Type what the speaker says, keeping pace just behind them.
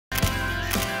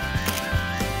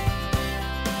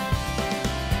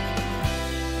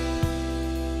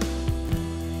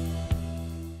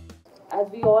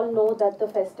as we all know that the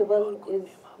festival is,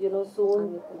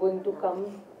 soon going to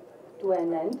come to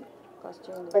an end,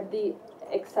 but the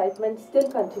excitement still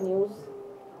continues,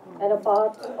 and a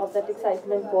part of that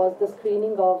excitement was the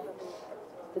screening of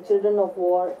The Children of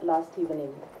War last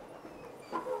evening.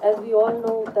 As we all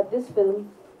know that this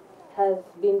film has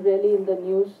been really in the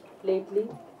news lately.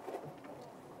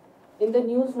 In the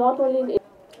news not only in India,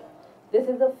 this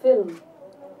is a film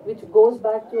which goes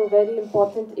back to a very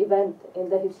important event in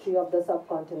the history of the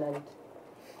subcontinent.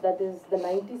 That is the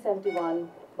 1971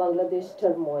 Bangladesh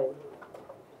turmoil.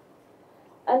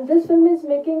 And this film is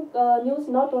making news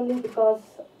not only because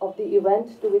of the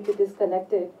event to which it is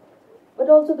connected, but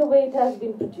also the way it has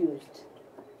been produced.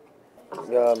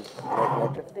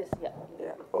 This, yeah.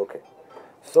 Yeah, okay.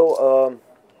 So,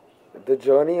 the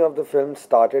journey of the film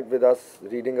started with us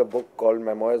reading a book called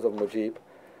Memoirs of Mujib,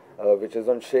 which is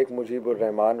on Sheikh Mujibur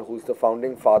Rahman, who's the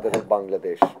founding father of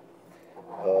Bangladesh.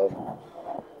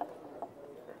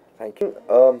 Thank you.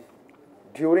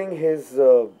 During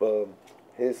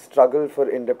his struggle for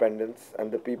independence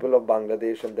and the people of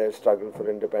Bangladesh and their struggle for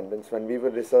independence, when we were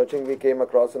researching, we came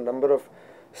across a number of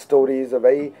stories, a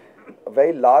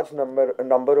very large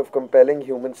number of compelling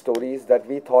human stories that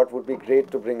we thought would be great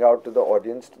to bring out to the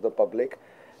audience, to the public,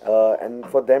 and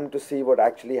for them to see what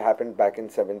actually happened back in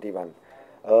 71.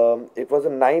 It was a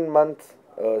 9-month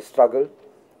struggle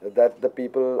that the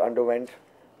people underwent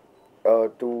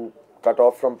to cut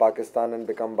off from Pakistan and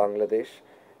become Bangladesh.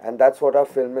 And that's what our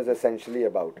film is essentially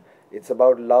about. It's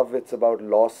about love, it's about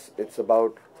loss, it's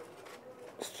about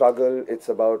struggle, it's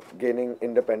about gaining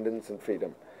independence and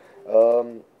freedom.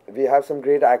 We have some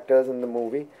great actors in the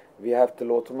movie. We have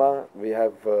Tillotama, we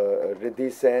have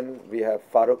Riddhi Sen, we have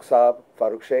Farooq Saab,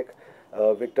 Farooq Sheikh,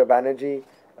 Victor Banerjee,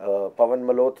 Pawan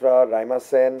Malhotra, Raima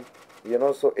Sen.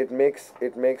 So it makes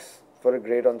for a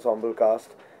great ensemble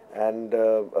cast, and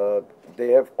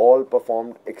they have all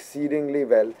performed exceedingly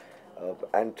well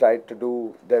and tried to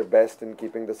do their best in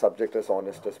keeping the subject as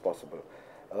honest as possible.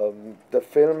 The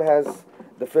film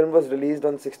was released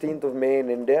on 16th of May in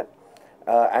India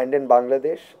and in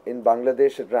Bangladesh. In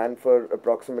Bangladesh, it ran for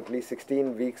approximately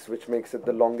 16 weeks, which makes it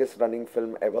the longest running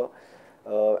film ever,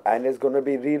 and is going to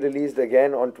be re-released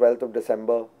again on 12th of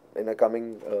December in a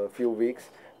coming few weeks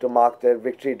to mark their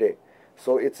Victory Day.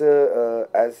 So it's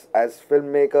as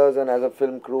filmmakers and as a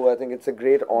film crew, I think it's a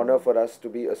great honor for us to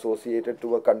be associated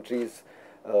to a country's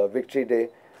Victory Day,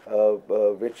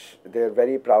 which they're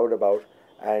very proud about.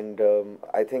 And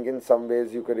I think in some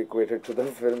ways you could equate it to the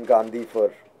film Gandhi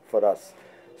for us.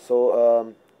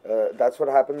 So that's what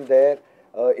happened there.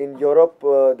 In Europe,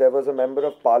 there was a member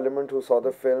of parliament who saw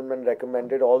the film and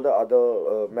recommended all the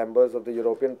other members of the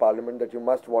European Parliament that you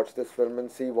must watch this film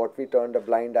and see what we turned a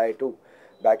blind eye to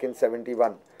back in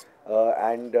 71.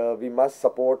 And we must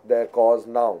support their cause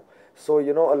now. So,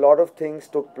 a lot of things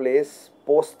took place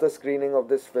post the screening of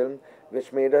this film,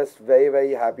 which made us very,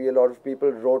 very happy. A lot of people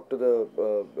wrote to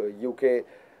the UK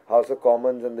House of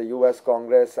Commons and the US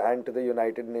Congress and to the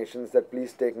United Nations that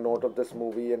please take note of this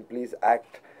movie and please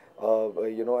act,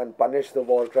 and punish the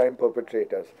war crime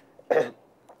perpetrators.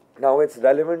 Now it's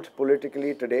relevant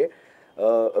politically today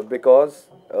because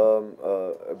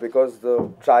the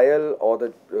trial or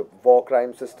the war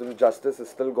crime system justice is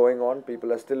still going on.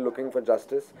 People are still looking for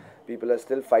justice. People are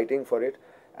still fighting for it,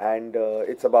 and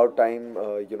it's about time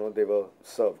they were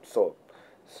served. So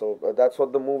that's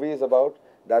what the movie is about.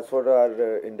 That's what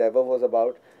our endeavor was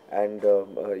about, and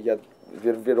yeah,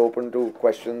 we're open to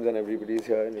questions, and everybody's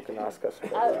here, and you can ask us.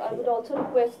 I would also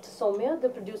request Somya, the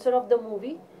producer of the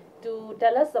movie, to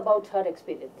tell us about her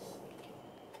experience.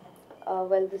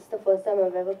 Well, this is the first time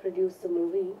I've ever produced a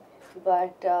movie,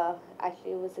 but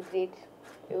actually it was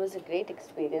a great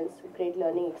experience, a great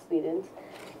learning experience,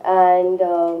 and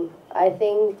I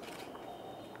think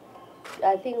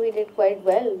we did quite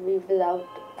well. Without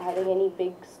having any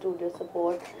big studio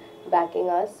support backing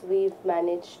us, we've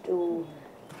managed to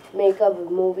make a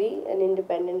movie, an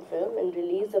independent film, and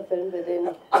release a film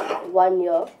within 1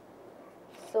 year.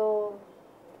 So,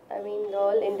 I mean,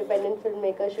 all independent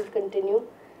filmmakers should continue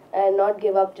and not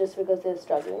give up just because they're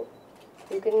struggling.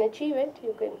 You can achieve it.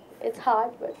 It's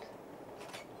hard, but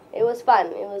it was fun.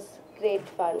 It was great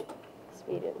fun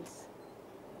experience.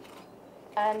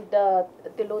 And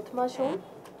Tilotma Shome,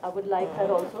 I would like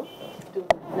her also to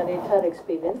narrate her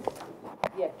experience,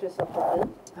 the actress of the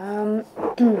film.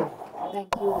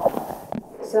 Thank you.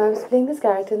 So I was playing this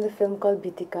character in the film called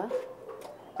Bitika,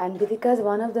 and Bitika is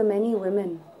one of the many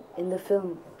women in the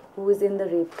film who is in the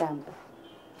rape camp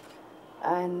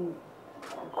and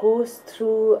goes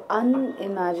through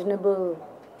unimaginable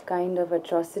kind of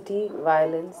atrocity,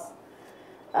 violence.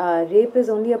 Rape is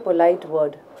only a polite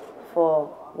word for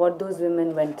what those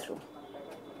women went through.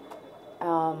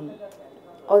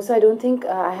 Also, I don't think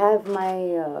I have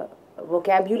my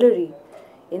vocabulary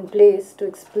in place to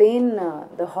explain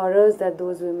the horrors that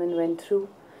those women went through,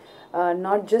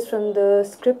 not just from the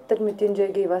script that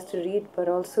Mrityunjay gave us to read, but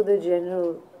also the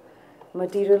general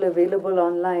material available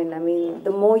online. I mean,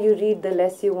 the more you read, the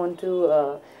less you want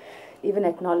to even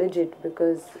acknowledge it,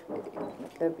 because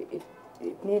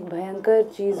इतनी एक भयंकर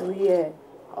चीज़ हुई है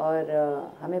और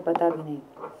हमें पता भी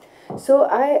नहीं. So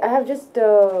I have just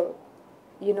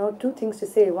two things to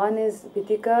say. One is,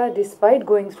 Bitika, despite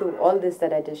going through all this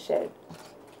that I just shared,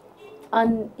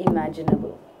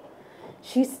 unimaginable,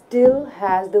 she still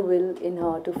has the will in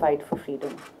her to fight for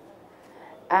freedom.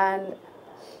 And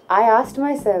I asked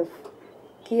myself,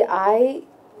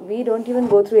 we don't even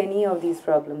go through any of these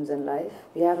problems in life.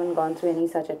 We haven't gone through any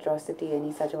such atrocity,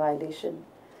 any such violation.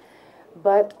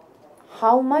 But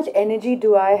how much energy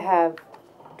do I have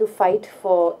to fight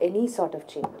for any sort of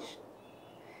change?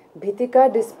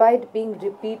 Bitika, despite being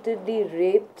repeatedly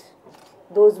raped,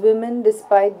 those women,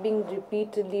 despite being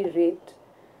repeatedly raped,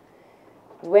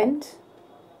 went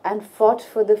and fought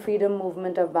for the freedom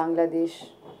movement of Bangladesh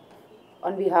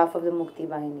on behalf of the Mukti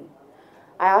Bahini.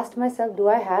 I asked myself, do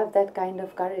I have that kind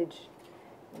of courage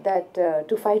that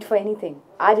to fight for anything?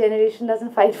 Our generation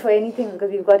doesn't fight for anything because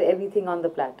we've got everything on the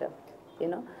platter.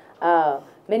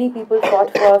 Many people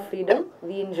fought for our freedom.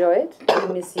 We enjoy it.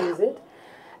 We misuse it.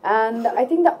 And I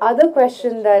think the other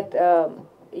question that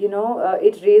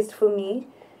it raised for me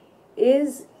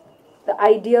is the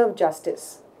idea of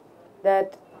justice.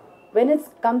 That when it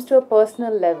comes to a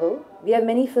personal level, we have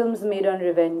many films made on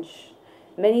revenge,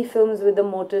 many films with the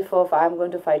motive of I'm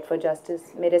going to fight for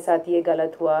justice. मेरे साथ ये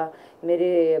गलत हुआ,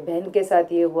 मेरे बहन के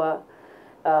साथ ये हुआ,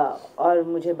 और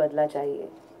मुझे बदला चाहिए.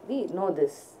 We know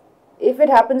this. If it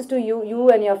happens to you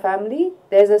and your family,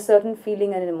 there's a certain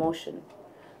feeling and emotion.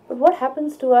 But what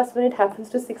happens to us when it happens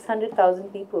to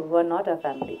 600,000 people who are not our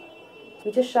family?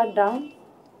 We just shut down.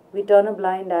 We turn a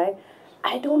blind eye.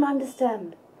 I don't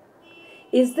understand.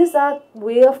 Is this our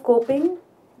way of coping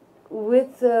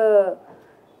with the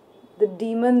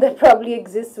demon that probably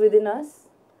exists within us?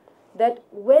 That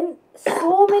when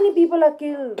so many people are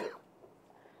killed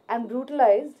and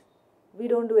brutalized, we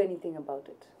don't do anything about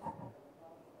it.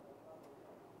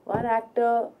 One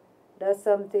actor does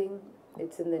something,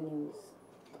 it's in the news.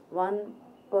 One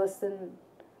person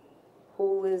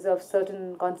who is of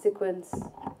certain consequence,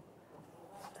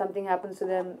 something happens to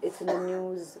them, it's in the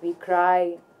news, we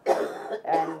cry,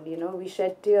 and we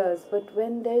shed tears. But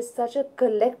when there's such a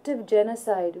collective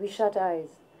genocide, we shut eyes.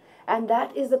 And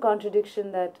that is the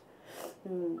contradiction that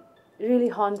really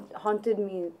haunted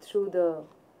me through the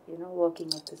working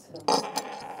of this film.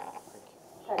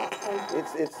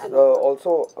 It's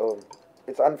also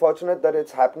it's unfortunate that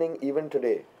it's happening even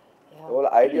today. Yeah. The whole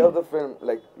idea of the film,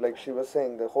 like she was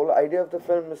saying, the whole idea of the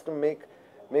film is to make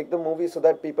the movie so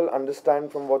that people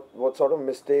understand from what sort of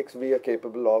mistakes we are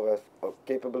capable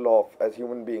of as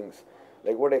human beings.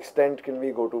 Like what extent can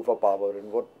we go to for power,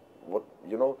 and what.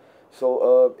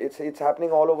 So it's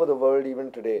happening all over the world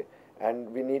even today,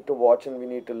 and we need to watch and we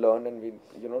need to learn, and we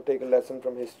take a lesson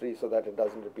from history so that it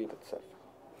doesn't repeat itself.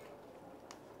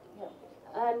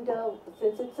 And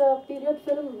since it's a period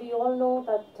film, we all know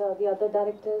that the other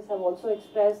directors have also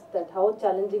expressed that how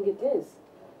challenging it is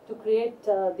to create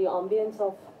the ambience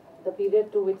of the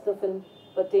period to which the film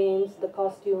pertains, the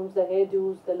costumes, the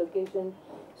hairdos, the location.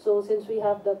 So since we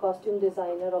have the costume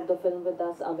designer of the film with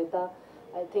us, Amita,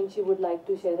 I think she would like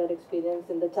to share her experience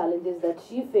in the challenges that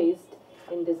she faced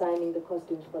in designing the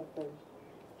costumes for the film.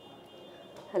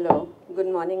 Hello, good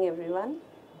morning everyone.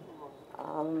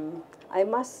 I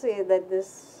must say that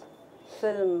this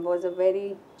film was a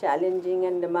very challenging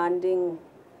and demanding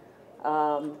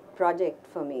project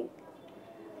for me.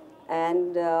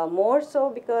 And more so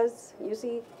because, you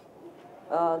see,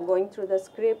 going through the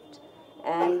script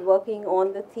and working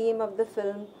on the theme of the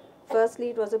film, firstly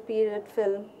it was a period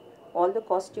film. All the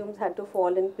costumes had to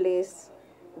fall in place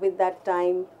with that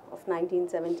time of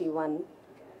 1971.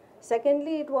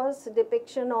 Secondly, it was a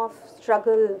depiction of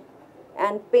struggle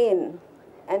and pain.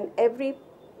 And every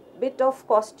bit of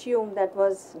costume that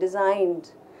was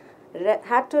designed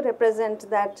had to represent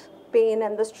that pain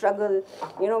and the struggle.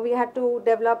 We had to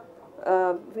develop,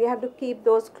 we had to keep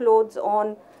those clothes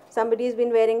on. Somebody's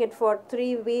been wearing it for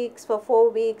 3 weeks, for 4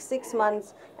 weeks, 6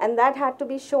 months. And that had to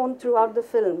be shown throughout the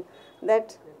film,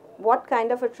 that what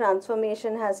kind of a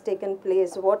transformation has taken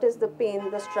place, what is the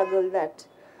pain, the struggle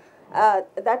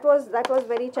that was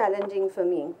very challenging for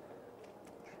me.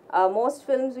 Most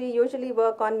films we usually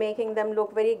work on making them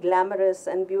look very glamorous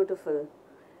and beautiful.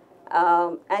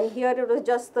 And here it was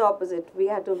just the opposite. We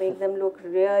had to make them look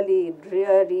really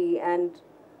dreary and,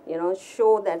 you know,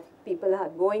 show that people are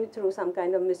going through some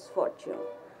kind of misfortune.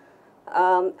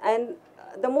 And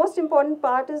the most important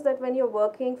part is that when you're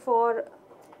working for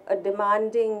a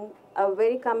demanding, a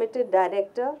very committed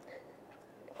director,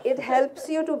 it helps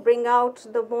you to bring out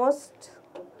the most,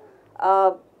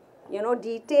 you know,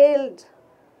 detailed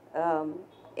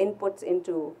inputs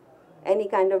into any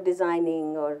kind of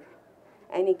designing or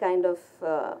any kind of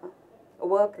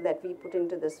work that we put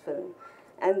into this film.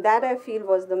 And that, I feel,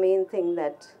 was the main thing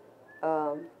that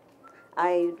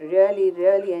I really,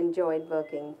 really enjoyed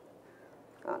working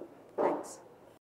on.